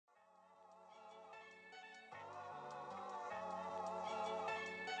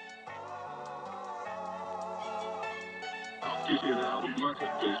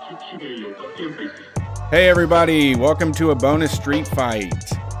Hey everybody, welcome to a bonus street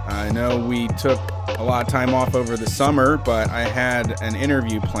fight. I know we took a lot of time off over the summer, but I had an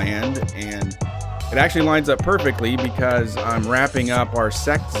interview planned, and it actually lines up perfectly because I'm wrapping up our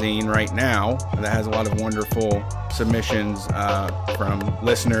sect zine right now that has a lot of wonderful submissions from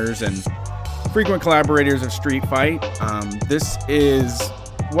listeners and frequent collaborators of Street Fight. This is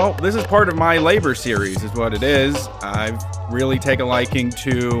part of my labor series is what it is. I've really taken a liking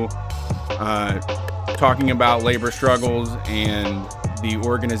to talking about labor struggles and the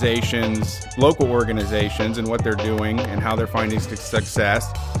organizations, local organizations, and what they're doing and how they're finding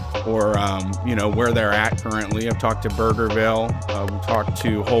success, or where they're at currently. I've talked to Burgerville, we talked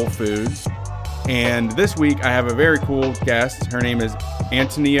to Whole Foods, and this week I have a very cool guest. Her name is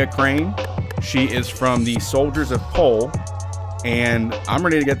Antonia Crane. She is from the Soldiers of Pole, and I'm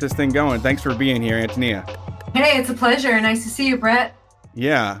ready to get this thing going. Thanks for being here, Antonia. Hey, it's a pleasure. Nice to see you, Brett.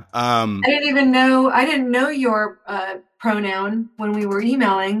 Yeah. I didn't know your pronoun when we were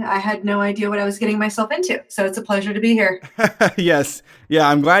emailing. I had no idea what I was getting myself into. So it's a pleasure to be here. Yes. Yeah.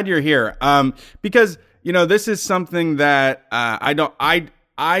 I'm glad you're here. Because, this is something that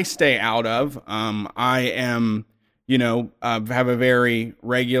I stay out of. I am, have a very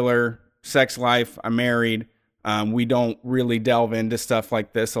regular sex life. I'm married. We don't really delve into stuff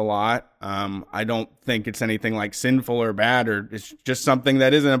like this a lot. I don't think it's anything like sinful or bad, or it's just something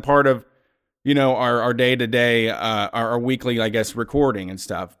that isn't a part of, our day-to-day, our weekly, I guess, recording and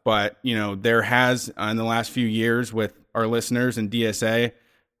stuff. But, there has, in the last few years with our listeners and DSA,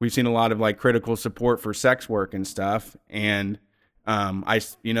 we've seen a lot of like critical support for sex work and stuff. And,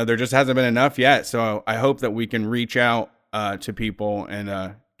 there just hasn't been enough yet. So I hope that we can reach out to people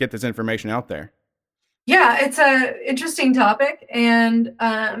and get this information out there. Yeah, it's a interesting topic, and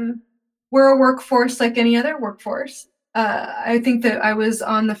we're a workforce like any other workforce. I think that I was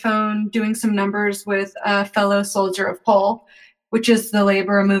on the phone doing some numbers with a fellow soldier of Pole, which is the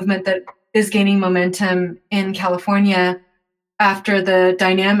labor movement that is gaining momentum in California after the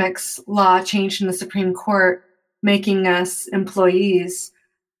Dynamics law changed in the Supreme Court, making us employees.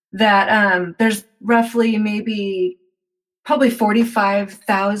 That there's roughly probably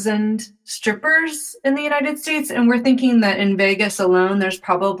 45,000 strippers in the United States. And we're thinking that in Vegas alone, there's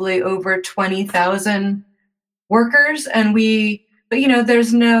probably over 20,000 workers. But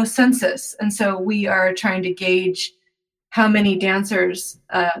there's no census. And so we are trying to gauge how many dancers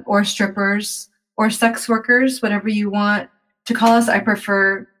or strippers or sex workers, whatever you want to call us. I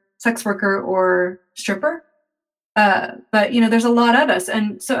prefer sex worker or stripper. But there's a lot of us.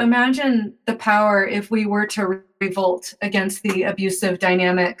 And so imagine the power if we were to revolt against the abusive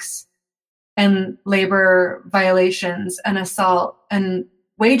dynamics and labor violations and assault and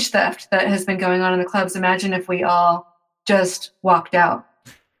wage theft that has been going on in the clubs. Imagine if we all just walked out.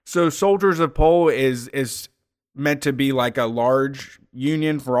 So Soldiers of Pole is meant to be like a large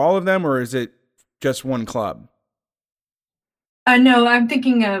union for all of them, or is it just one club? No, I'm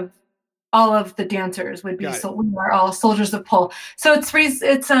thinking of all of the dancers would be, so we are all Soldiers of Pole. So it's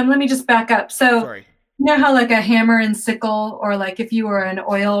let me just back up. So Sorry. You know how like a hammer and sickle, or like if you were an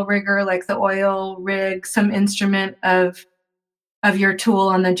oil rigger, like the oil rig, some instrument of your tool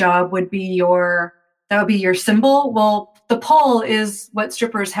on the job would be your symbol. Well, the pole is what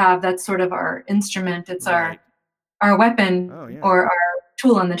strippers have. That's sort of our instrument. It's our weapon or our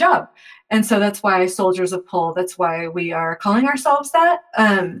tool on the job. And so that's why Soldiers of Pole. That's why we are calling ourselves that.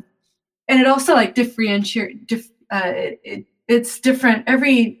 And it also like it's different.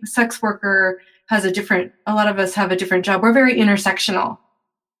 Every sex worker has a lot of us have a different job. We're very intersectional.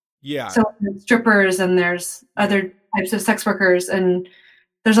 Yeah. So there's strippers and there's other types of sex workers, and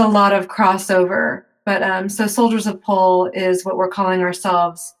there's a lot of crossover. But so Soldiers of Pole is what we're calling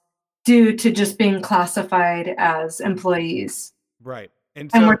ourselves due to just being classified as employees. Right.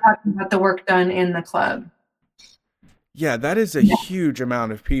 And we're talking about the work done in the club. Yeah, that is a huge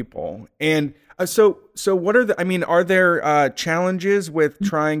amount of people. And so what are there challenges with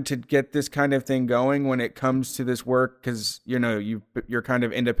trying to get this kind of thing going when it comes to this work? Because, you're kind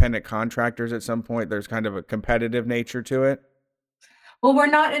of independent contractors at some point. There's kind of a competitive nature to it. Well, we're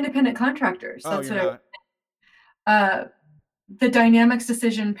not independent contractors. That's what the Dynamics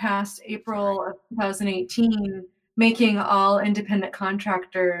decision passed April of 2018, making all independent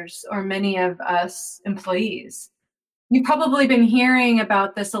contractors, or many of us, employees. You've probably been hearing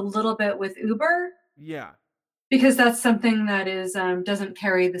about this a little bit with Uber. Yeah. Because that's something that is doesn't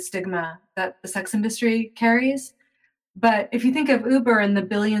carry the stigma that the sex industry carries. But if you think of Uber and the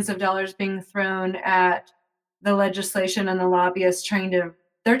billions of dollars being thrown at the legislation and the lobbyists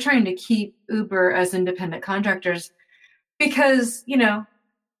they're trying to keep Uber as independent contractors, because,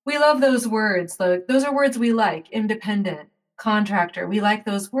 we love those words. Those are words we like: independent, contractor. We like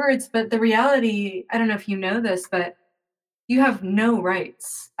those words, but the reality, I don't know if you know this, but you have no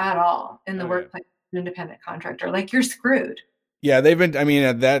rights at all in the Oh yeah. workplace, as an independent contractor. Like, you're screwed. Yeah, they've been. I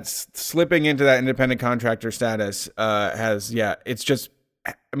mean, that's slipping into that independent contractor status. Yeah, it's just.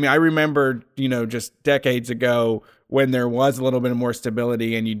 I mean, I remember, just decades ago when there was a little bit more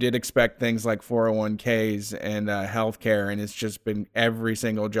stability, and you did expect things like 401ks and healthcare, and it's just been every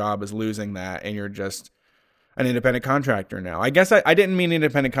single job is losing that, and you're just an independent contractor now. I guess I didn't mean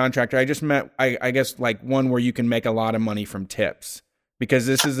independent contractor. I just meant I guess like one where you can make a lot of money from tips, because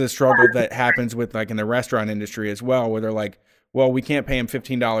this is a struggle that happens with like in the restaurant industry as well, where they're like, well, we can't pay him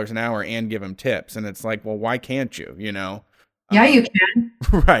 $15 an hour and give him tips. And it's like, well, why can't you, Yeah, you Um, can.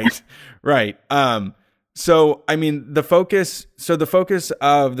 right, right. So I mean, the focus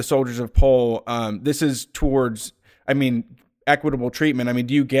of the Soldiers of Pole, this is towards, I mean, equitable treatment. I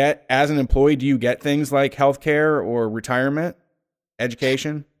mean, as an employee, do you get things like healthcare or retirement,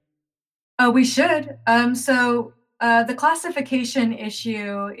 education? We should. The classification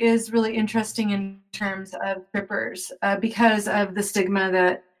issue is really interesting in terms of strippers, because of the stigma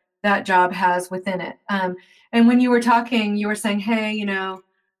that that job has within it. And when you were talking, you were saying, hey,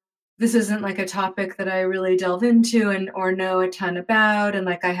 this isn't like a topic that I really delve into and or know a ton about, and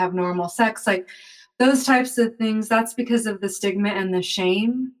like I have normal sex, like those types of things. That's because of the stigma and the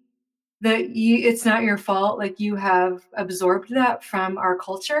shame that it's not your fault. Like, you have absorbed that from our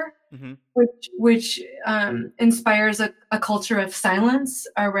culture, Hmm. which inspires a culture of silence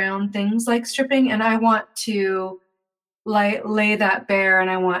around things like stripping. And I want to lay that bare, and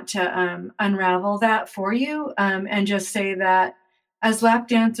I want to unravel that for you, and just say that as lap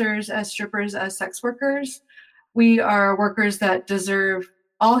dancers, as strippers, as sex workers, we are workers that deserve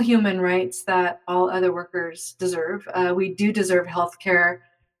all human rights that all other workers deserve. We do deserve health care.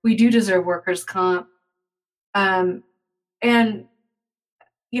 We do deserve workers' comp. Um, and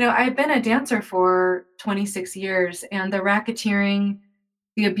I've been a dancer for 26 years, and the racketeering,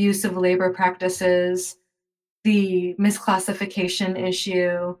 the abuse of labor practices, the misclassification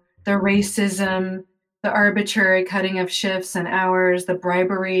issue, the racism, the arbitrary cutting of shifts and hours, the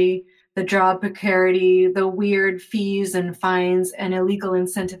bribery, the job precarity, the weird fees and fines and illegal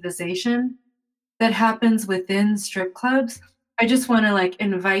incentivization that happens within strip clubs. I just want to like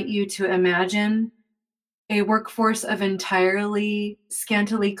invite you to imagine a workforce of entirely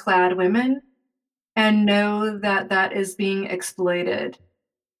scantily clad women and know that that is being exploited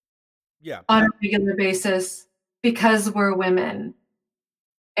Yeah. on a regular basis because we're women.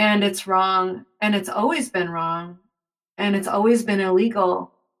 And it's wrong, and it's always been wrong, and it's always been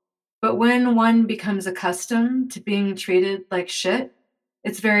illegal. But when one becomes accustomed to being treated like shit,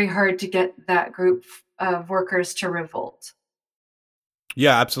 it's very hard to get that group of workers to revolt.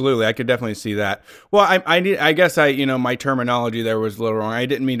 Yeah, absolutely. I could definitely see that. Well, I guess my terminology there was a little wrong. I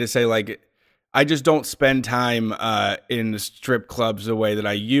didn't mean to say like, I just don't spend time in the strip clubs the way that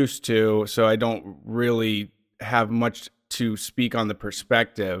I used to, so I don't really have much to speak on the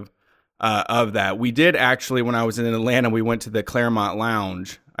perspective of that. We did actually, when I was in Atlanta, we went to the Claremont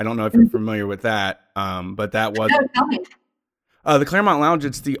Lounge. I don't know if you're familiar with that, but that was No, tell me. the Claremont Lounge.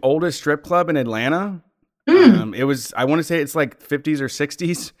 It's the oldest strip club in Atlanta. Mm, It was, I want to say it's like 50s or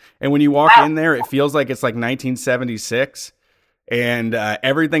 60s. And when you walk wow. in there, it feels like it's like 1976, and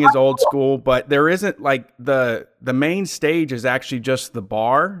everything is old school, but there isn't like the main stage is actually just the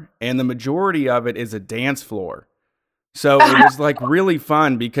bar, and the majority of it is a dance floor. So it was like really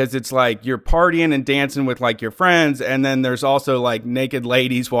fun because it's like you're partying and dancing with like your friends, and then there's also like naked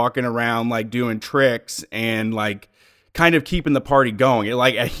ladies walking around like doing tricks and like kind of keeping the party going. It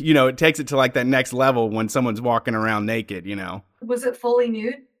like it takes it to like that next level when someone's walking around naked. Was it fully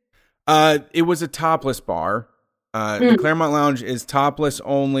nude? It was a topless bar. The Mm. Claremont Lounge is topless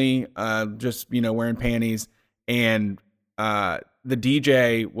only, just wearing panties, and the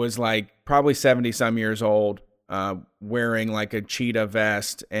DJ was like probably 70 some years old, wearing like a cheetah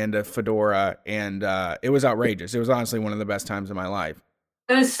vest and a fedora, and it was outrageous. It was honestly one of the best times of my life.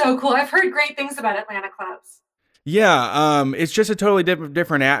 That is so cool. I've heard great things about Atlanta clubs. Yeah, it's just a totally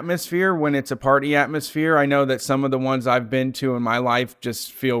different atmosphere when it's a party atmosphere. I know that some of the ones I've been to in my life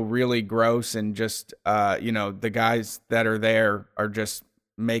just feel really gross, and just the guys that are there are just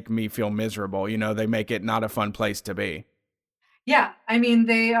make me feel miserable. They make it not a fun place to be. Yeah, I mean,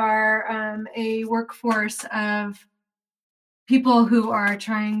 they are a workforce of people who are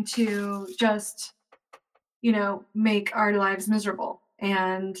trying to just, make our lives miserable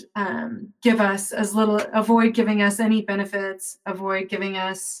and give us as little, avoid giving us any benefits, avoid giving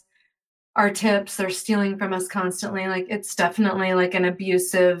us our tips. They're stealing from us constantly. Like it's definitely like an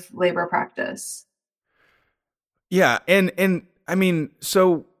abusive labor practice. Yeah, and I mean,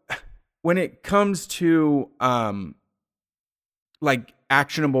 so when it comes to like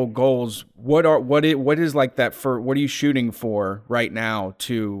actionable goals, what is like that for what are you shooting for right now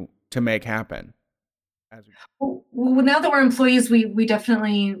to make happen? As we, Well, now that we're employees, we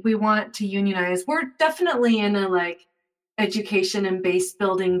definitely we want to unionize. We're definitely in a like education and base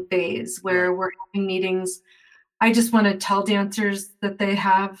building phase right. where we're having meetings. I just want to tell dancers that they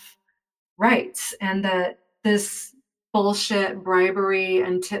have rights and that this bullshit bribery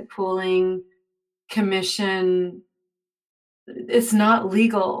and tip pooling commission, it's not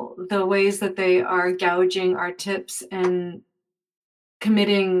legal. The ways that they are gouging our tips and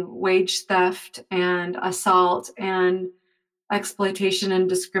committing wage theft and assault and exploitation and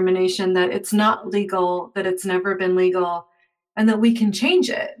discrimination, that it's not legal, that it's never been legal, and that we can change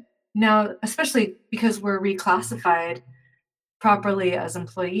it. Now, especially because we're reclassified properly as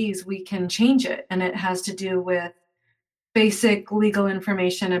employees, we can change it. And it has to do with basic legal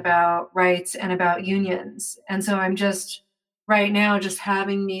information about rights and about unions. And so I'm just right now just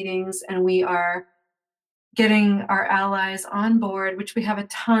having meetings, and we are getting our allies on board, which we have a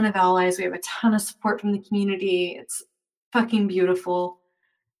ton of allies. We have a ton of support from the community. It's fucking beautiful.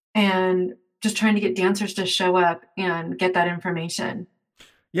 And just trying to get dancers to show up and get that information.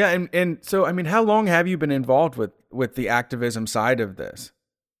 Yeah, and so I mean, how long have you been involved with the activism side of this?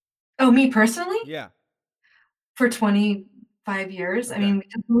 Oh, me personally? Yeah. For 25 years. I Okay. mean,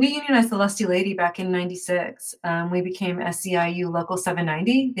 we unionized the Lusty Lady back in 96. We became SCIU Local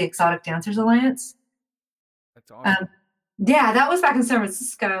 790, the Exotic Dancers Alliance. That's Um, awesome. yeah, that was back in San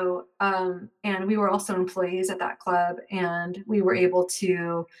Francisco. And we were also employees at that club. And we were able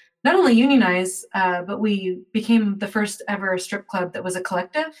to not only unionize, but we became the first ever strip club that was a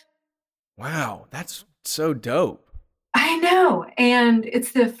collective. Wow, that's so dope. I know. And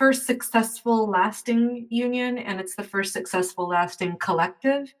it's the first successful lasting union, and it's the first successful lasting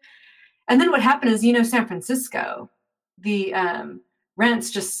collective. And then what happened is, San Francisco, the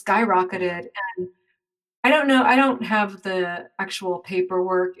rents just Yeah. skyrocketed. And I don't know, I don't have the actual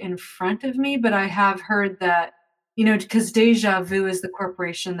paperwork in front of me, but I have heard that, because Deja Vu is the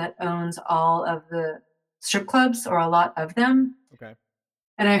corporation that owns all of the strip clubs or a lot of them. Okay.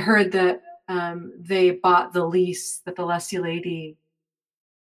 And I heard that they bought the lease that the Lusty Lady,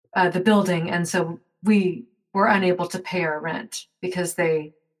 the building. And so we were unable to pay our rent because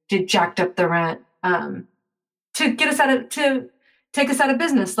they did jacked up the rent. To get us to take us out of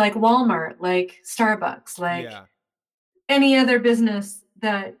business, like Walmart, like Starbucks, like Yeah. any other business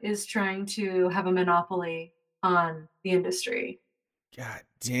that is trying to have a monopoly on the industry. God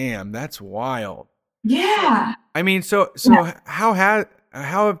damn, that's wild. So, Yeah. I mean, so Yeah. so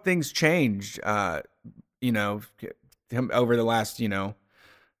how have things changed? You know, over the last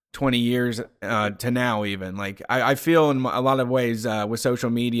 20 years to now, even like I feel in a lot of ways with social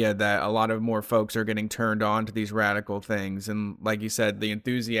media that a lot of more folks are getting turned on to these radical things, and like you said, the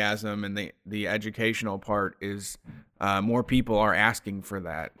enthusiasm and the educational part is more people are asking for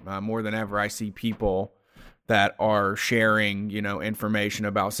that more than ever. I see people that are sharing information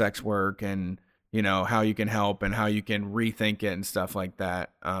about sex work and how you can help and how you can rethink it and stuff like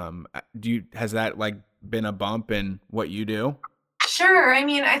that. Has that like been a bump in what you do? Sure. I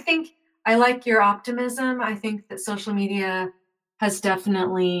mean, I think I like your optimism. I think that social media has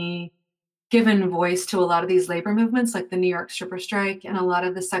definitely given voice to a lot of these labor movements, like the New York stripper strike and a lot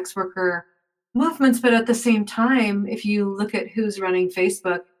of the sex worker movements. But at the same time, if you look at who's running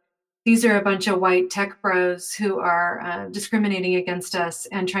Facebook, these are a bunch of white tech bros who are discriminating against us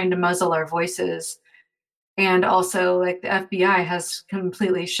and trying to muzzle our voices. And also, like the FBI has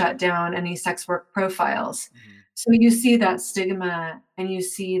completely shut down any sex work profiles. Mhm. So you see that stigma and you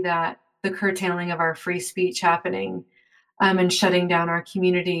see that the curtailing of our free speech happening, and shutting down our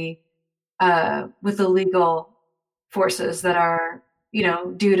community with the legal forces that are,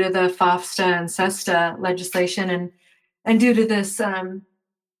 due to the FOFSTA and SESTA legislation, and due to this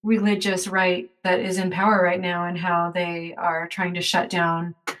religious right that is in power right now, and how they are trying to shut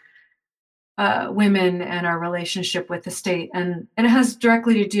down women and our relationship with the state, and it has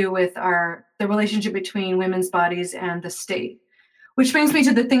directly to do with the relationship between women's bodies and the state. Which brings me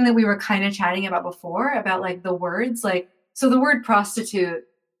to the thing that we were kind of chatting about before, about like the words, like so the word prostitute.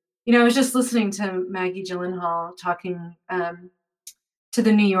 I was just listening to Maggie Gyllenhaal talking to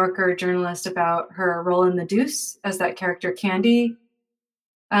the New Yorker journalist about her role in The Deuce as that character Candy.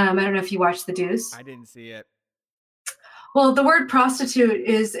 I don't know if you watched The Deuce. I didn't see it. Well, the word prostitute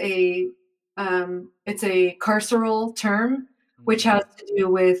is it's a carceral term, which has to do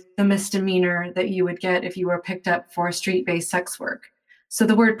with the misdemeanor that you would get if you were picked up for street-based sex work. So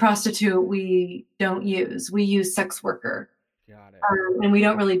the word prostitute we don't use. We use sex worker. Got it. And we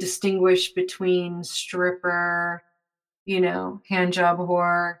don't really distinguish between stripper, hand job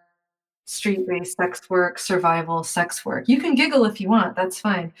whore, street-based sex work, survival sex work. You can giggle if you want, that's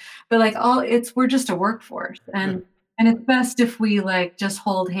fine. But like we're just a workforce. And it's best if we like just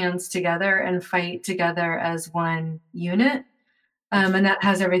hold hands together and fight together as one unit. And that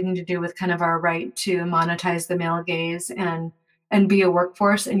has everything to do with kind of our right to monetize the male gaze and be a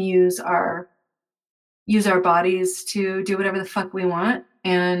workforce and use our bodies to do whatever the fuck we want.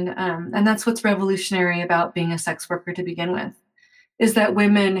 And that's what's revolutionary about being a sex worker to begin with, is that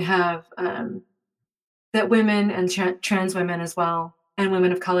women have that women and trans women as well, and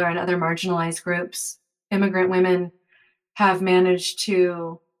women of color and other marginalized groups, immigrant women, have managed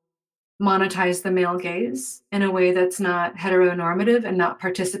to monetize the male gaze in a way that's not heteronormative and not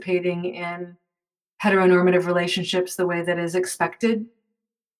participating in heteronormative relationships the way that is expected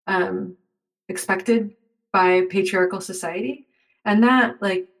by patriarchal society. And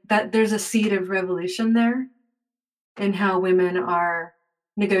that there's a seed of revolution there in how women are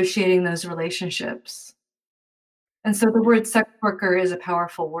negotiating those relationships. And so the word sex worker is a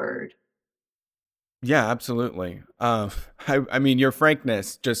powerful word. Yeah, absolutely. I mean, your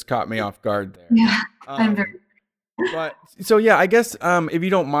frankness just caught me off guard there. Yeah, I'm very. But so yeah, I guess if you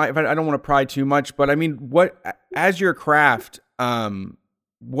don't mind, if I don't want to pry too much, but I mean, what as your craft,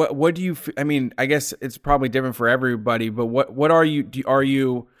 what do you? I mean, I guess it's probably different for everybody, but what are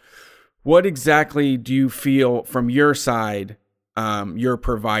you? What exactly do you feel from your side? You're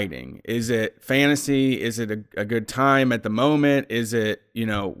providing? Is it fantasy? Is it a good time at the moment? Is it,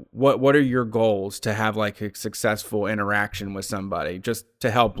 what are your goals to have like a successful interaction with somebody, just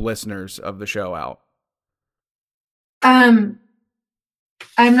to help listeners of the show out? I'm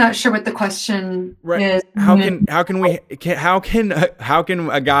not sure what the question is. How can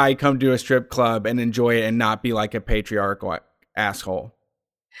a guy come to a strip club and enjoy it and not be like a patriarchal asshole?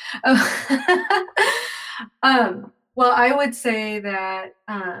 Well, I would say that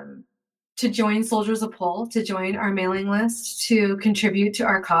to join Soldiers of Pole, to join our mailing list, to contribute to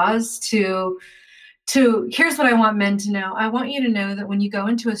our cause, to here's what I want men to know. I want you to know that when you go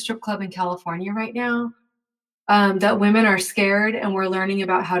into a strip club in California right now, that women are scared and we're learning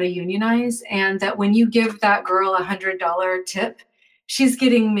about how to unionize, and that when you give that girl $100 tip, she's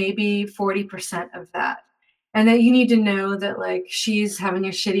getting maybe 40% of that. And that you need to know that like she's having a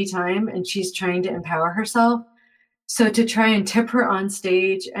shitty time and she's trying to empower herself. So to try and tip her on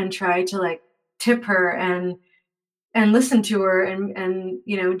stage and try to like tip her and listen to her and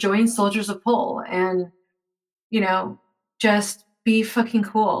join Soldiers of Pole and just be fucking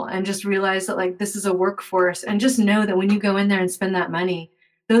cool and just realize that like this is a workforce, and just know that when you go in there and spend that money,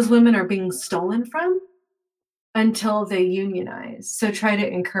 those women are being stolen from until they unionize. So try to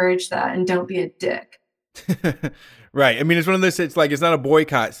encourage that and don't be a dick. Right. I mean, it's one of those, it's like, it's not a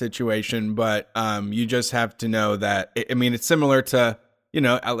boycott situation, but you just have to know that, I mean, it's similar to,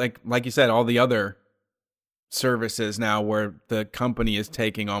 like you said, all the other services now where the company is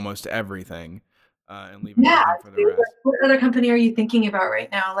taking almost everything and leaving for the rest. What other company are you thinking about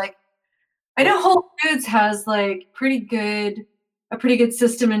right now? Like, I know Whole Foods has like a pretty good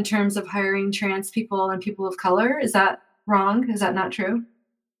system in terms of hiring trans people and people of color. Is that wrong? Is that not true?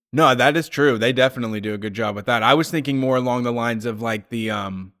 No, that is true. They definitely do a good job with that. I was thinking more along the lines of like the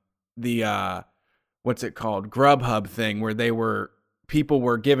what's it called? Grubhub thing, where people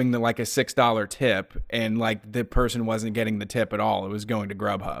were giving like a $6 tip and like the person wasn't getting the tip at all. It was going to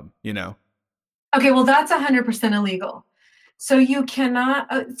Grubhub, Okay, well that's 100% illegal. So you cannot,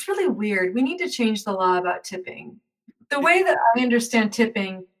 it's really weird. We need to change the law about tipping. The way that I understand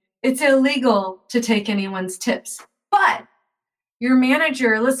tipping, it's illegal to take anyone's tips, but your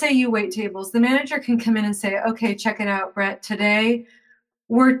manager, let's say you wait tables, the manager can come in and say, okay, check it out, Brett, today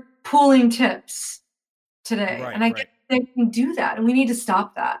we're pooling tips today. Right, and I guess they can do that, and we need to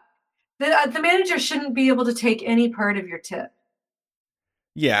stop that. The manager shouldn't be able to take any part of your tip.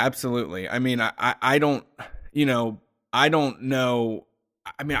 Yeah, absolutely. I mean, I don't know.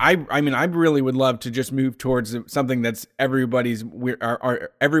 I mean, I really would love to just move towards something that's everybody isn't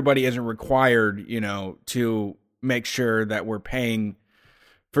required, to make sure that we're paying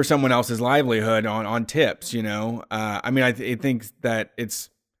for someone else's livelihood on tips, I mean, I think that it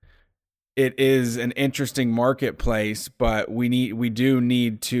is an interesting marketplace, but we do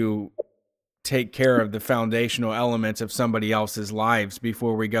need to take care of the foundational elements of somebody else's lives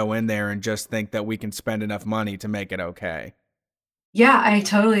before we go in there and just think that we can spend enough money to make it okay. Yeah, I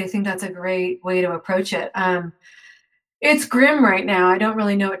totally think that's a great way to approach it. It's grim right now. I don't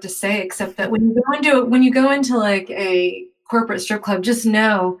really know what to say except that when you go into like a corporate strip club, just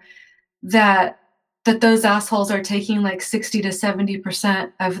know that those assholes are taking like 60 to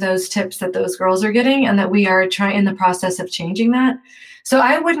 70% of those tips that those girls are getting, and that we are trying in the process of changing that. So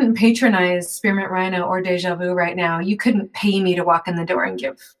I wouldn't patronize Spearmint Rhino or Deja Vu right now. You couldn't pay me to walk in the door and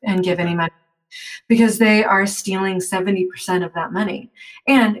give any money, because they are stealing 70% of that money.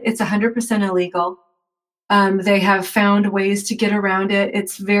 And it's 100% illegal. They have found ways to get around it.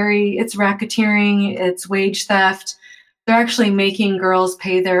 It's racketeering, it's wage theft. They're actually making girls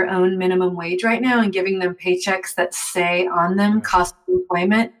pay their own minimum wage right now and giving them paychecks that say on them cost of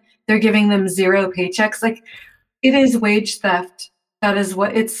employment. They're giving them zero paychecks. Like, it is wage theft. That is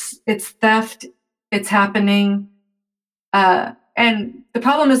what it's theft. It's happening. And the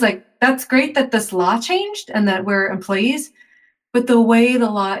problem is, like, that's great that this law changed and that we're employees, but the way the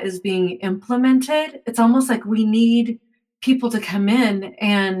law is being implemented, it's almost like we need people to come in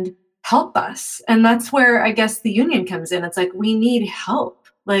and help us. And that's where I guess the union comes in. It's like, we need help,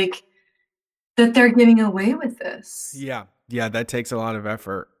 like, that they're getting away with this. Yeah. Yeah. That takes a lot of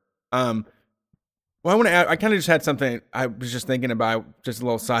effort. Well, I want to add, I kind of just had something I was just thinking about, just a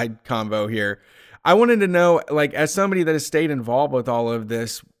little side convo here. I wanted to know, like, as somebody that has stayed involved with all of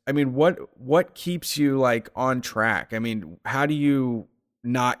this, I mean, what keeps you like on track? I mean, how do you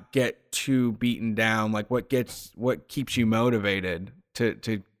not get too beaten down? Like, what keeps you motivated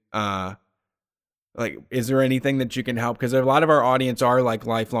to like, is there anything that you can help? Because a lot of our audience are like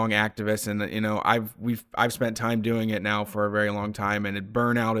lifelong activists, and you know, I've spent time doing it now for a very long time, and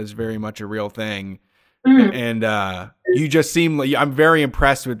burnout is very much a real thing. And you just seem like, I'm very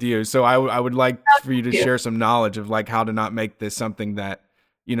impressed with you. So I would like for you to share some knowledge of like how to not make this something that,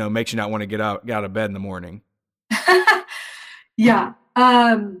 you know, makes you not want to get out of bed in the morning. Yeah.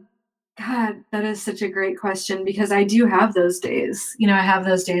 God, that is such a great question, because I do have those days. You know, I have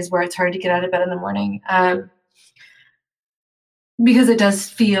those days where it's hard to get out of bed in the morning, because it does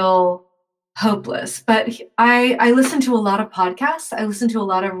feel hopeless. But I listen to a lot of podcasts. I listen to a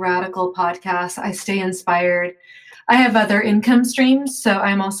lot of radical podcasts. I stay inspired. I have other income streams. So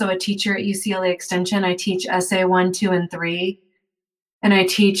I'm also a teacher at UCLA Extension. I teach essay 1, 2, and 3. And I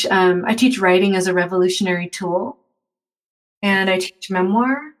teach writing as a revolutionary tool. And I teach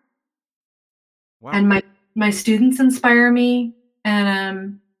memoir. Wow. And my students inspire me.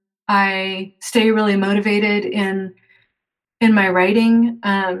 And I stay really motivated in my writing,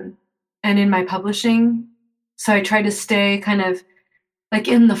 and in my publishing. So I try to stay kind of like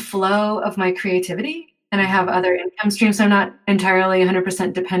in the flow of my creativity. And I have other income streams. So I'm not entirely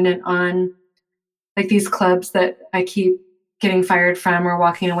 100% dependent on like these clubs that I keep getting fired from or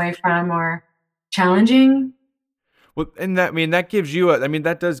walking away from or challenging. Well, and that gives you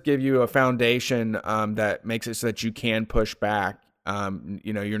that does give you a foundation that makes it so that you can push back.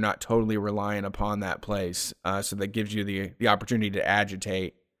 You know, you're not totally reliant upon that place. So that gives you the opportunity to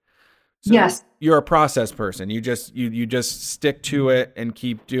agitate. So yes. You're a process person. You just stick to it and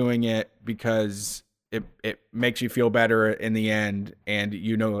keep doing it because it makes you feel better in the end, and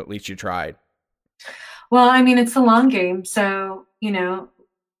you know at least you tried. Well, I mean, it's a long game. So, you know,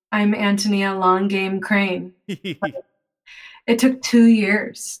 I'm Antonia Long Game Crane. It took 2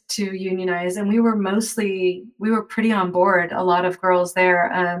 years to unionize, and we were pretty on board. A lot of girls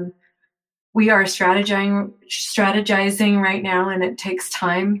there. We are strategizing right now, and it takes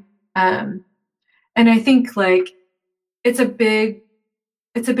time. And I think like it's a big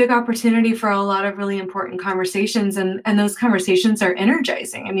opportunity for a lot of really important conversations, and those conversations are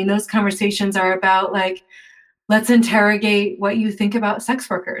energizing. I mean, those conversations are about like, let's interrogate what you think about sex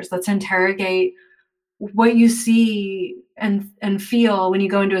workers. Let's interrogate what you see and feel when you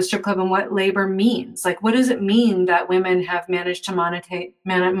go into a strip club, and what labor means. Like, what does it mean that women have managed to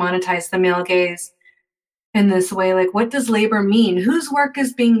monetize the male gaze in this way? Like, what does labor mean? Whose work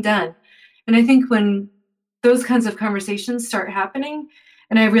is being done? And I think when those kinds of conversations start happening,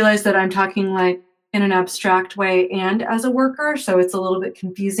 and I realize that I'm talking like in an abstract way and as a worker, so it's a little bit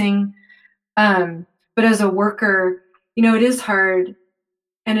confusing. But as a worker, you know, it is hard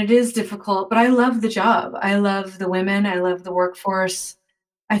and it is difficult, but I love the job. I love the women. I love the workforce.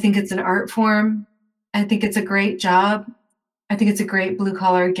 I think it's an art form. I think it's a great job. I think it's a great blue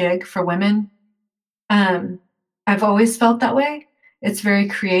collar gig for women. I've always felt that way. It's very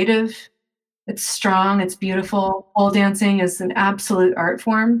creative. It's strong. It's beautiful. Pole dancing is an absolute art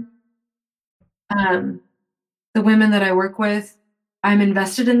form. The women that I work with, I'm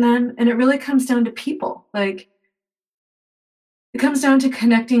invested in them. And it really comes down to people. Like, it comes down to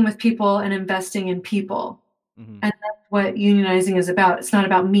connecting with people and investing in people. Mm-hmm. And that's what unionizing is about. It's not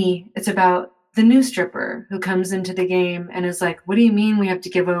about me. It's about the new stripper who comes into the game and is like, what do you mean we have to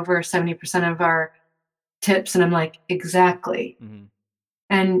give over 70% of our tips? And I'm like, exactly. Mm-hmm.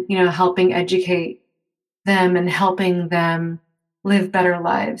 And, helping educate them and helping them live better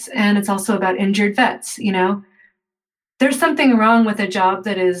lives. And it's also about injured vets. There's something wrong with a job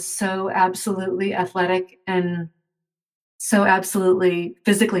that is so absolutely athletic and so absolutely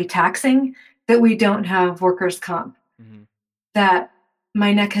physically taxing that we don't have workers' comp. Mm-hmm. That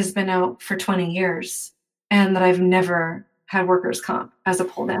my neck has been out for 20 years and that I've never had workers' comp as a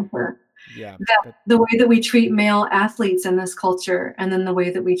pole dancer. Yeah. The way that we treat male athletes in this culture and then the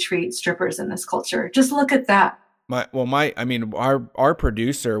way that we treat strippers in this culture. Just look at that. Our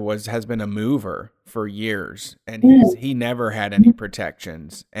producer has been a mover for years, and he never had any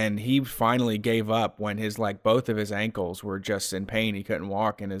protections, and he finally gave up when both of his ankles were just in pain. He couldn't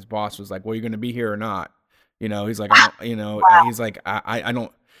walk, and his boss was like, well, you're going to be here or not? He's like, he's like, I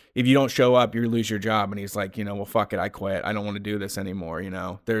don't, if you don't show up, you lose your job. And he's like, well, fuck it. I quit. I don't want to do this anymore.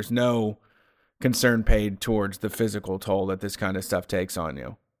 There's no concern paid towards the physical toll that this kind of stuff takes on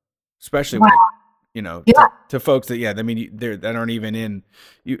you, especially when to folks that, that aren't even in,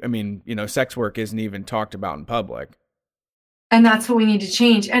 sex work isn't even talked about in public. And that's what we need to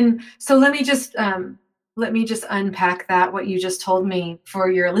change. And so let me just unpack that, what you just told me,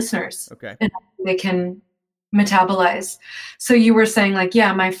 for your listeners. Okay. And they can metabolize. So you were saying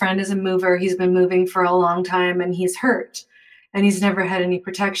my friend is a mover. He's been moving for a long time and he's hurt and he's never had any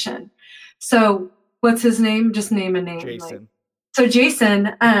protection. So what's his name? Just name a name. Jason. So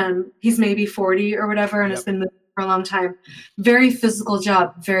Jason, he's maybe 40 or whatever, and has been moving for a long time. Very physical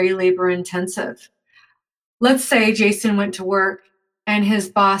job, very labor intensive. Let's say Jason went to work and his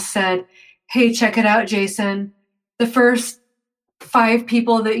boss said, hey, check it out, Jason. The first 5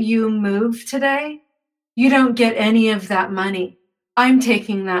 people that you move today, you don't get any of that money. I'm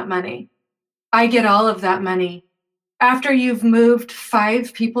taking that money. I get all of that money. After you've moved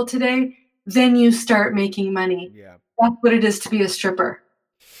 5 people today, then you start making money. Yeah. That's what it is to be a stripper.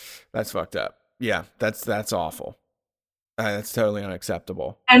 That's fucked up. Yeah, that's awful. That's totally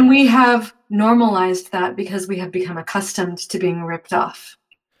unacceptable. And we have normalized that because we have become accustomed to being ripped off.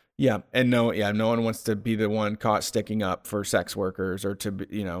 Yeah, and no one wants to be the one caught sticking up for sex workers or to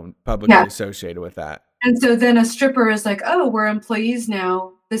be, publicly associated with that. And so then a stripper is like, oh, we're employees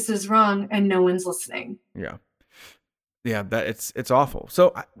now. This is wrong, and no one's listening. Yeah. Yeah, that it's awful.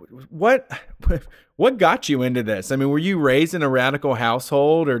 So what got you into this? Were you raised in a radical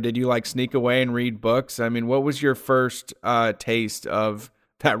household, or did you sneak away and read books? What was your first taste of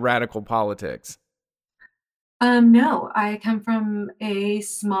that radical politics? No, I come from a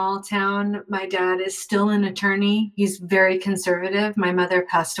small town. My dad is still an attorney. He's very conservative. My mother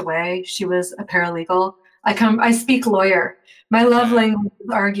passed away. She was a paralegal. I speak lawyer. My love language is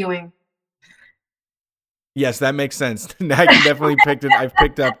arguing. Yes, that makes sense. I can definitely I've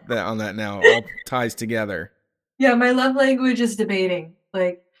picked up on that now. It all ties together. Yeah, my love language is debating.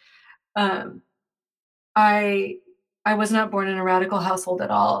 I was not born in a radical household at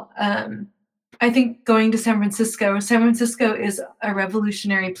all. I think going to San Francisco is a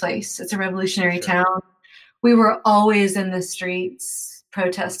revolutionary place. It's a revolutionary town. We were always in the streets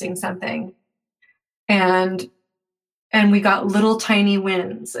protesting something. And we got little tiny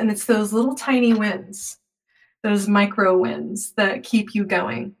wins. And it's those little tiny wins, those micro wins, that keep you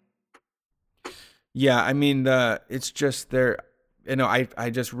going. Yeah, it's just there. I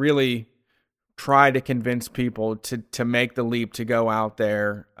just really try to convince people to make the leap to go out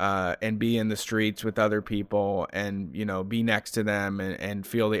there and be in the streets with other people and be next to them and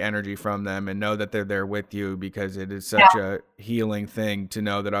feel the energy from them and know that they're there with you, because it is such a healing thing to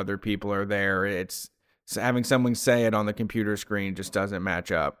know that other people are there. It's having someone say it on the computer screen just doesn't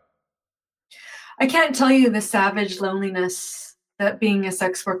match up. I can't tell you the savage loneliness that being a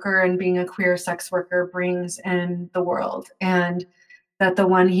sex worker and being a queer sex worker brings in the world. And that the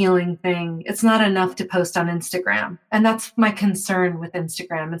one healing thing, it's not enough to post on Instagram. And that's my concern with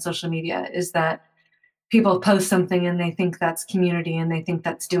Instagram and social media, is that people post something and they think that's community and they think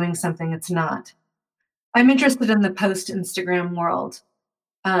that's doing something. It's not. I'm interested in the post-Instagram world.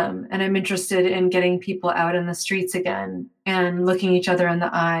 And I'm interested in getting people out in the streets again and looking each other in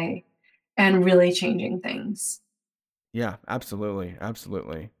the eye and really changing things. Yeah, absolutely.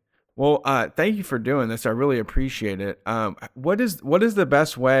 Absolutely. Well, thank you for doing this. I really appreciate it. What is the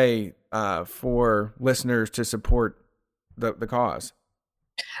best way for listeners to support the cause?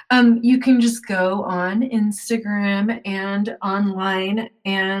 You can just go on Instagram and online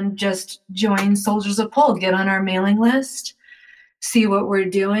and just join Soldiers of Pole. Get on our mailing list, see what we're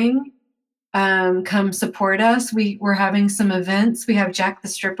doing, come support us. We're having some events. We have Jack the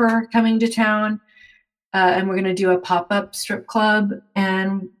Stripper coming to town, and we're going to do a pop-up strip club.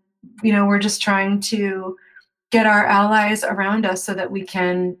 And, we're just trying to get our allies around us so that we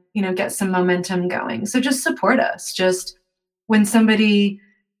can, get some momentum going. So just support us. Just when somebody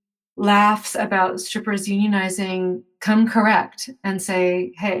laughs about strippers unionizing, come correct and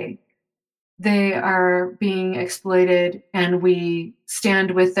say, hey, they are being exploited, and we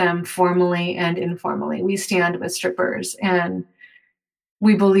stand with them formally and informally. We stand with strippers, and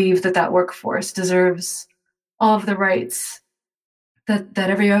we believe that workforce deserves all of the rights that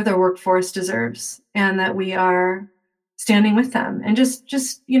every other workforce deserves, and that we are standing with them. And just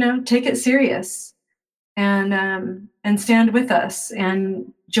take it serious, and stand with us,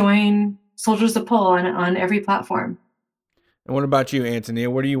 and join Soldiers of Pole on every platform. And what about you,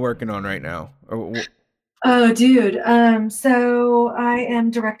 Antonia? What are you working on right now? Oh, dude. So I am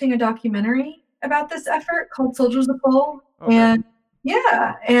directing a documentary about this effort called Soldiers of Pole. Okay. And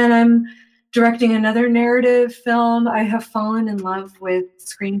yeah, and I'm directing another narrative film. I have fallen in love with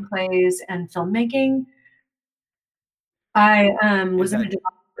screenplays and filmmaking. I was in a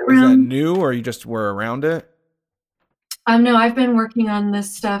development room. Is that new, or you just were around it? No, I've been working on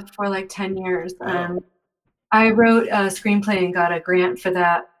this stuff for like 10 years. I wrote a screenplay and got a grant for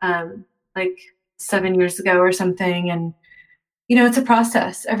that like 7 years ago or something. And, it's a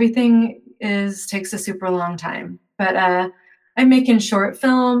process. Everything takes a super long time. But I'm making short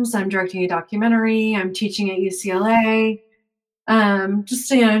films. I'm directing a documentary. I'm teaching at UCLA.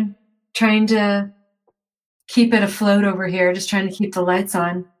 Just, trying to keep it afloat over here, just trying to keep the lights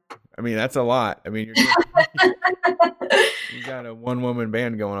on. I mean, that's a lot. I mean, you got a one-woman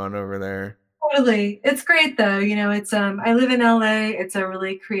band going on over there. Totally. It's great though. It's I live in LA. It's a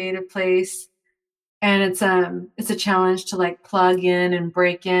really creative place, and it's a challenge to like plug in and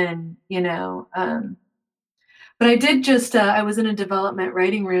break in, but I did just I was in a development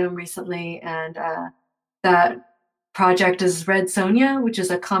writing room recently, and that project is Red Sonja, which is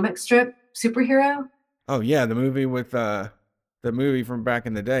a comic strip superhero. Oh yeah, the movie with the movie from back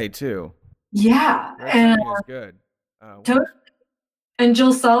in the day too. Yeah, Red Sonja is good. And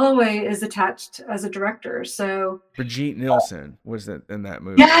Jill Soloway is attached as a director. So Brigitte Nielsen was in that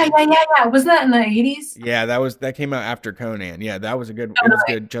movie. Yeah. Wasn't that in the 80s? Yeah, that came out after Conan. Yeah, that was a good. It was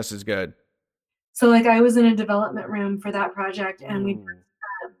good, just as good. So like I was in a development room for that project, and we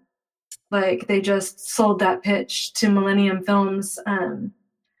like they just sold that pitch to Millennium Films.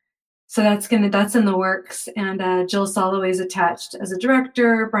 So that's in the works, and Jill Soloway's attached as a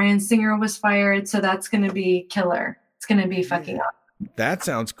director. Bryan Singer was fired, so that's gonna be killer. It's gonna be fucking awesome. That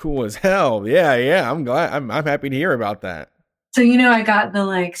sounds cool as hell. Yeah. I'm glad. I'm happy to hear about that. So I got the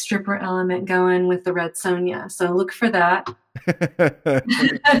like stripper element going with the Red Sonja. So look for that.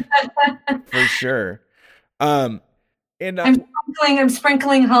 For sure. And I'm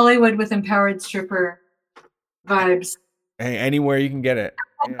sprinkling Hollywood with empowered stripper vibes. Hey, anywhere you can get it.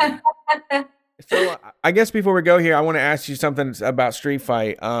 Yeah. So I guess before we go here, I want to ask you something about Street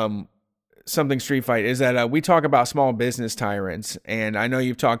Fight. Street Fight is that we talk about small business tyrants, and I know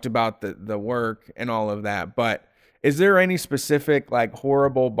you've talked about the work and all of that, but is there any specific like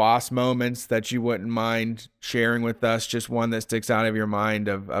horrible boss moments that you wouldn't mind sharing with us? Just one that sticks out of your mind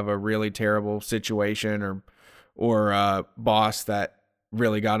of a really terrible situation or boss that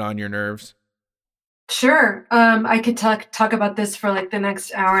really got on your nerves? Sure. I could talk about this for like the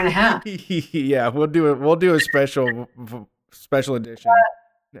next hour and a half. Yeah, we'll do a special edition.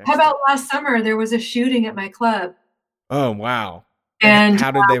 How about last summer? There was a shooting at my club. Oh wow! And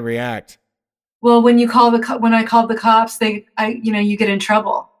how did they react? Well, when I called the cops, you get in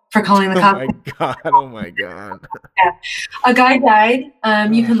trouble for calling the cops. Oh my god! Yeah, a guy died.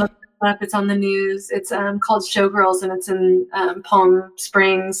 You can look it up. It's on the news. It's called Showgirls, and it's in Palm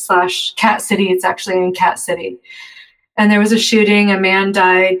Springs / Cat City. It's actually in Cat City. And there was a shooting. A man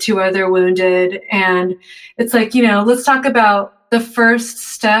died. 2 other wounded. And it's like, let's talk about the first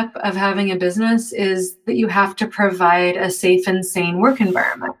step of having a business is that you have to provide a safe and sane work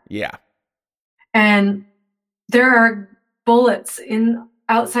environment. Yeah. And there are bullets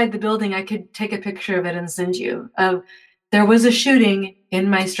outside the building. I could take a picture of it and send you. There was a shooting in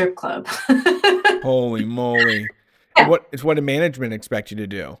my strip club. Holy moly. Yeah. What did management expect you to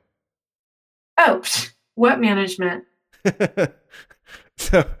do? Oh, what management?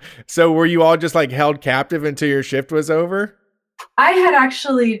 So were you all just like held captive until your shift was over? I had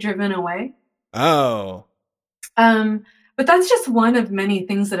actually driven away. Oh. But that's just one of many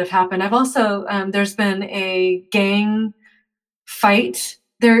things that have happened. I've also, there's been a gang fight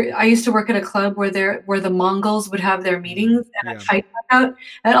there, I used to work at a club where the Mongols would have their meetings and a Yeah. fight broke out,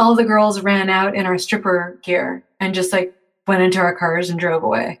 and all the girls ran out in our stripper gear and just like went into our cars and drove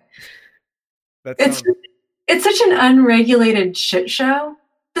away. That It's sounds. it's such an unregulated shit show.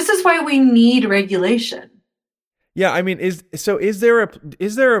 This is why we need regulation. Yeah, I mean, is there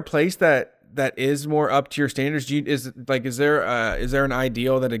a place that is more up to your standards? Is there an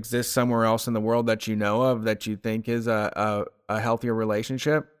ideal that exists somewhere else in the world that you know of that you think is a healthier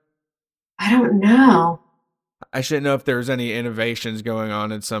relationship? I don't know. I shouldn't know if there's any innovations going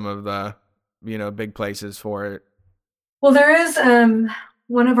on in some of the big places for it. Well, there is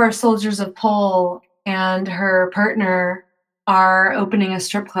one of our soldiers of Pole and her partner are opening a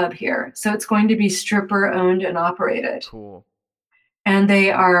strip club here. So it's going to be stripper owned and operated. Cool. And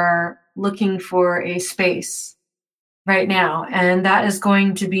they are looking for a space right now. And that is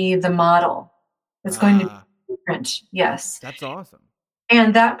going to be the model. It's going to be different. Yes. That's awesome.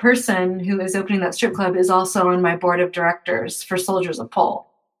 And that person who is opening that strip club is also on my board of directors for Soldiers of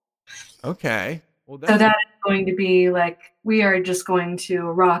Pole. Okay. Well, So that is going to be like, we are just going to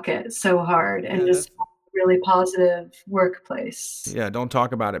rock it so hard and just have a really positive workplace. Yeah, don't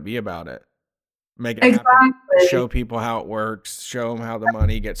talk about it, be about it. Make it Exactly. happen. Show people how it works. Show them how the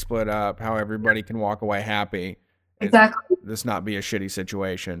money gets split up, how everybody can walk away happy. Exactly. This not be a shitty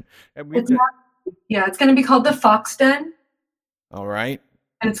situation. It's going to be called the Fox Den. All right.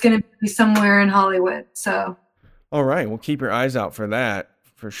 And it's going to be somewhere in Hollywood. So. All right. Well, keep your eyes out for that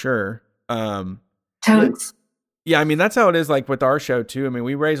for sure. Totes. Yeah, I mean that's how it is. Like with our show too. I mean,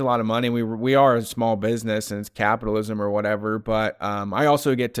 we raise a lot of money. We are a small business and it's capitalism or whatever. But I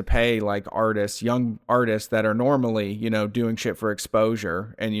also get to pay like artists, young artists that are normally doing shit for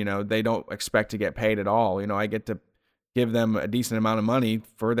exposure, and they don't expect to get paid at all. I get to give them a decent amount of money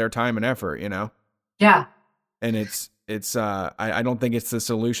for their time and effort. Yeah. And I don't think it's the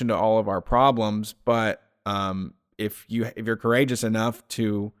solution to all of our problems, but if you're courageous enough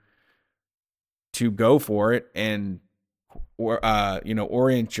to go for it and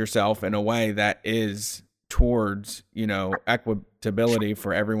orient yourself in a way that is towards equitability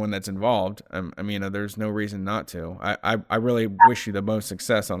for everyone that's involved, I mean there's no reason not to. I really wish you the most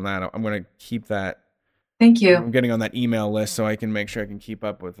success on that. I'm going to keep that. Thank you. I'm getting on that email list so I can make sure I can keep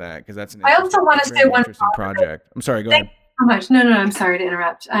up with that, because that's I also want to say one interesting project. I'm sorry, go ahead. Thank you so much. No, I'm sorry to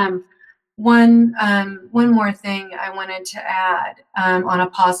interrupt. One more thing I wanted to add on a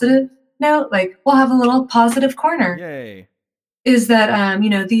positive note, like we'll have a little positive corner. Yay. Is that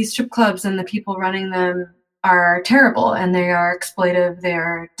these strip clubs and the people running them are terrible, and they are exploitive, they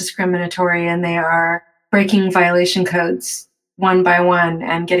are discriminatory, and they are breaking violation codes one by one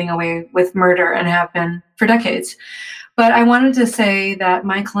and getting away with murder and have been for decades. But I wanted to say that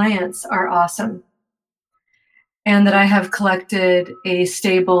my clients are awesome, and that I have collected a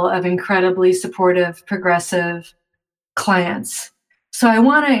stable of incredibly supportive, progressive clients. So I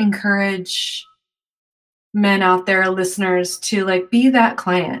want to encourage men out there, listeners, to like be that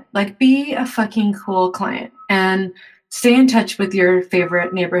client, like be a fucking cool client and stay in touch with your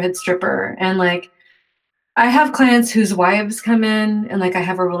favorite neighborhood stripper. And like, I have clients whose wives come in and like I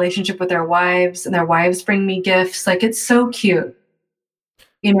have a relationship with their wives and their wives bring me gifts. Like it's so cute,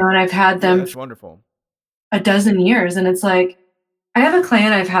 and I've had them that's wonderful. a dozen years. And it's like, I have a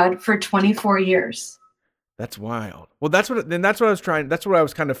client I've had for 24 years. That's wild. Well, that's what I was trying. That's what I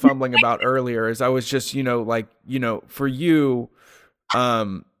was kind of fumbling about earlier. Is I was just, for you,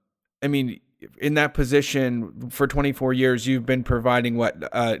 I mean, in that position for 24 years, you've been providing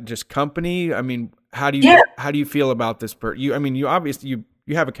what, just company. I mean, how do you feel about this? You obviously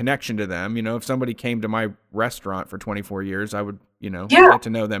you have a connection to them. If somebody came to my restaurant for 24 years, I would, get to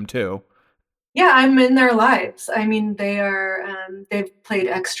know them too. Yeah, I'm in their lives. I mean, they've played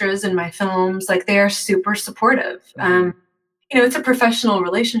extras in my films. Like they are super supportive. Mm-hmm. It's a professional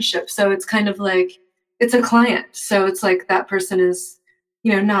relationship. So it's kind of like, it's a client. So it's like that person is,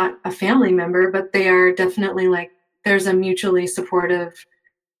 not a family member, but they are definitely like, there's a mutually supportive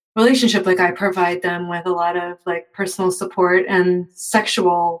relationship. Like I provide them with a lot of like personal support and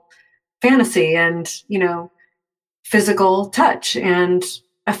sexual fantasy and, physical touch and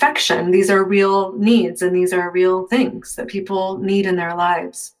affection. These are real needs and these are real things that people need in their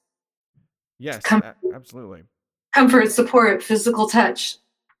lives. Yes, absolutely. Comfort, support, physical touch,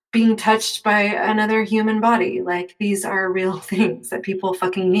 being touched by another human body. Like these are real things that people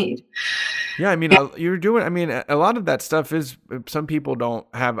fucking need. Yeah, I mean, you're doing, I mean, a lot of that stuff is, some people don't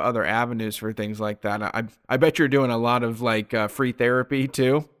have other avenues for things like that. I bet you're doing a lot of like free therapy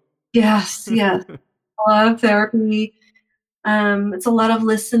too. Yes. A lot of therapy. It's a lot of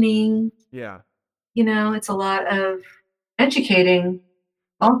listening. Yeah. It's a lot of educating.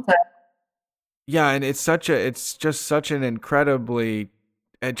 Also, Yeah, and it's just such an incredibly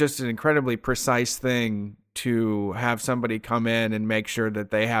precise thing to have somebody come in and make sure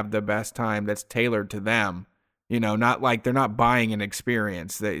that they have the best time that's tailored to them. Not like they're not buying an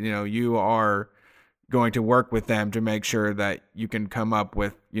experience, that you are going to work with them to make sure that you can come up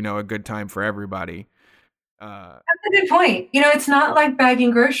with, a good time for everybody. that's a good point. It's not like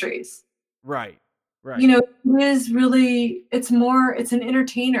bagging groceries. Right. Right. It is really, it's an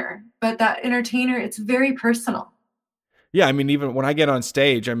entertainer, but that entertainer, it's very personal. Yeah, I mean, even when I get on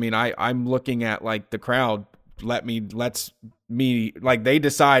stage, I mean, I'm looking at like the crowd. Lets me, like, they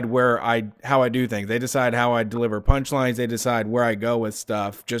decide how I do things. They decide how I deliver punchlines. They decide where I go with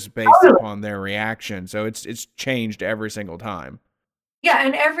stuff just based Totally. upon their reaction. So it's changed every single time. Yeah,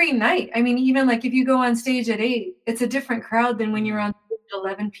 and every night. I mean, even like if you go on stage at 8, it's a different crowd than when you're on stage at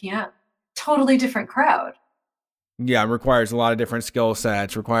 11 p.m. Totally different crowd. Yeah, it requires a lot of different skill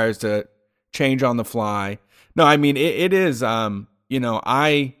sets. Requires to change on the fly. No, I mean it is.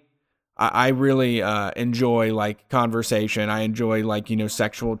 I really enjoy like conversation. I enjoy like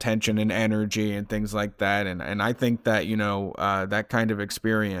sexual tension and energy and things like that. And I think that that kind of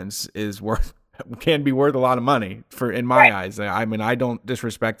experience is worth can be worth a lot of money in my eyes. I mean, I don't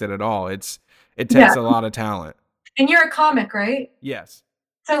disrespect it at all. It takes a lot of talent. And you're a comic, right? Yes.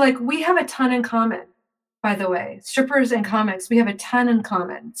 So like we have a ton in common, by the way. Strippers and comics, we have a ton in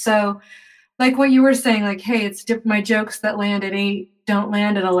common. So like what you were saying, like, hey, it's my jokes that land at 8 don't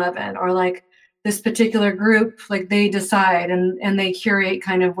land at 11, or like this particular group, like they decide and they curate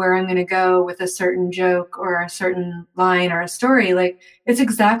kind of where I'm going to go with a certain joke or a certain line or a story. Like it's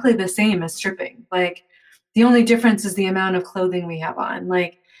exactly the same as stripping. Like the only difference is the amount of clothing we have on.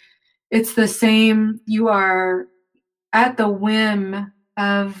 Like it's the same. You are at the whim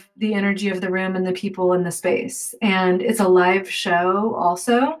of the energy of the room and the people in the space. And it's a live show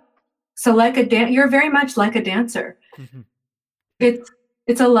also. So like you're very much like a dancer. Mhm.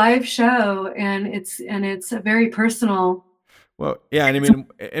 It's a live show and it's a very personal. Well, yeah, and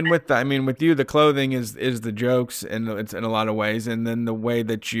I mean, with you, the clothing is the jokes, and it's in a lot of ways, and then the way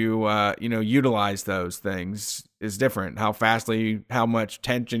that you utilize those things is different. How much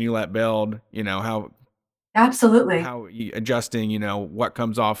tension you let build, Absolutely. how you adjusting, what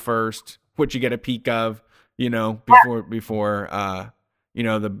comes off first, what you get a peek of, before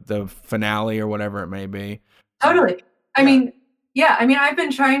the finale or whatever it may be. Totally. I Yeah. mean, yeah, I mean, I've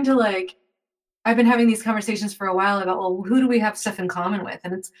been having these conversations for a while about, well, who do we have stuff in common with?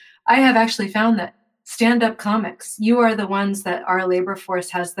 And I have actually found that stand-up comics, you are the ones that our labor force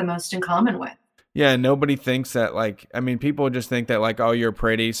has the most in common with. Yeah, nobody thinks that, like, I mean, people just think that, like, oh, you're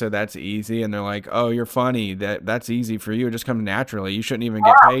pretty, so that's easy, and they're like, oh, you're funny, that's easy for you. It just comes naturally. You shouldn't even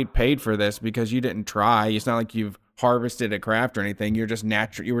get paid for this because you didn't try. It's not like you've harvested a craft or anything. You're just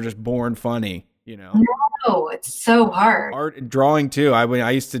natural. You were just born funny. No, it's so hard. Art drawing too.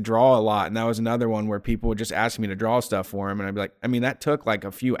 I used to draw a lot, and that was another one where people would just ask me to draw stuff for them, and I'd be like, I mean, that took like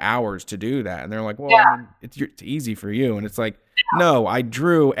a few hours to do that, and they're like, well, Yeah. I mean, it's easy for you, and it's like, no, I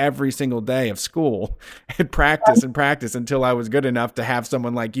drew every single day of school and practice until I was good enough to have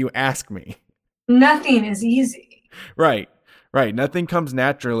someone like you ask me. Nothing is easy. Right. Right. Nothing comes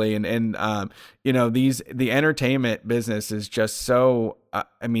naturally. The entertainment business is just so,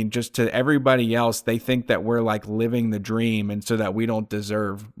 just to everybody else, they think that we're like living the dream. And so that we don't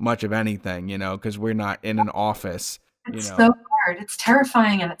deserve much of anything, because we're not in an office, It's so hard. It's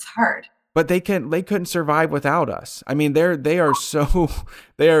terrifying and it's hard. But they couldn't survive without us. I mean, they are so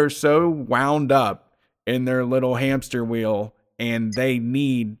wound up in their little hamster wheel, and they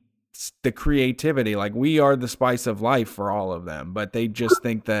need the creativity. Like, we are the spice of life for all of them, but they just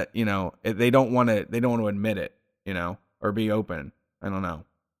think that they don't want to admit it, or be open. I don't know.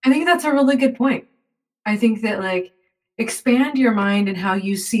 I think that's a really good point. I think that like expand your mind and how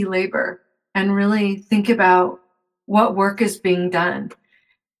you see labor and really think about what work is being done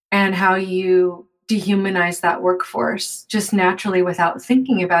and how you dehumanize that workforce just naturally without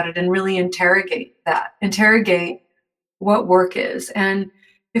thinking about it, and really interrogate what work is. And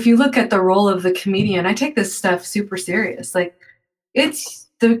if you look at the role of the comedian, I take this stuff super serious. Like it's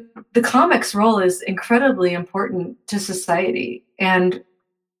the comic's role is incredibly important to society, and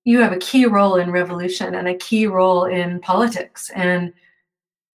you have a key role in revolution and a key role in politics. And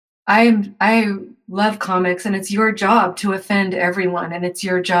I love comics, and it's your job to offend everyone, and it's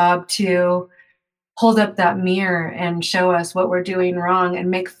your job to hold up that mirror and show us what we're doing wrong and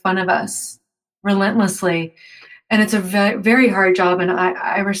make fun of us relentlessly. And it's a very hard job, and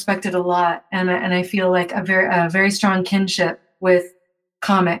I respect it a lot, and I feel like a very strong kinship with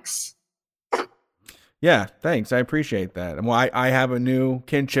comics. Yeah, thanks. I appreciate that. And well, I have a new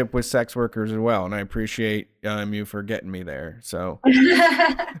kinship with sex workers as well, and I appreciate you for getting me there. So,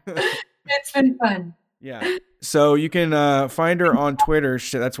 It's been fun. yeah. So you can find her on Twitter.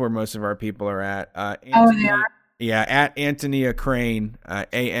 That's where most of our people are at. Oh, yeah. Yeah, at Antonia Crane,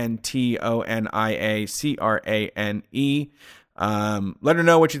 ANTONIACRANE. Let her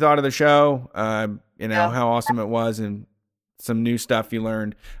know what you thought of the show. How awesome it was, and some new stuff you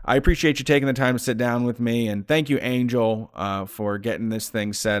learned. I appreciate you taking the time to sit down with me, and thank you, Angel, for getting this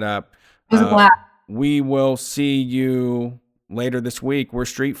thing set up. It was a blast. We will see you later this week. We're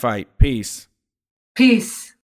Street Fight. Peace. Peace.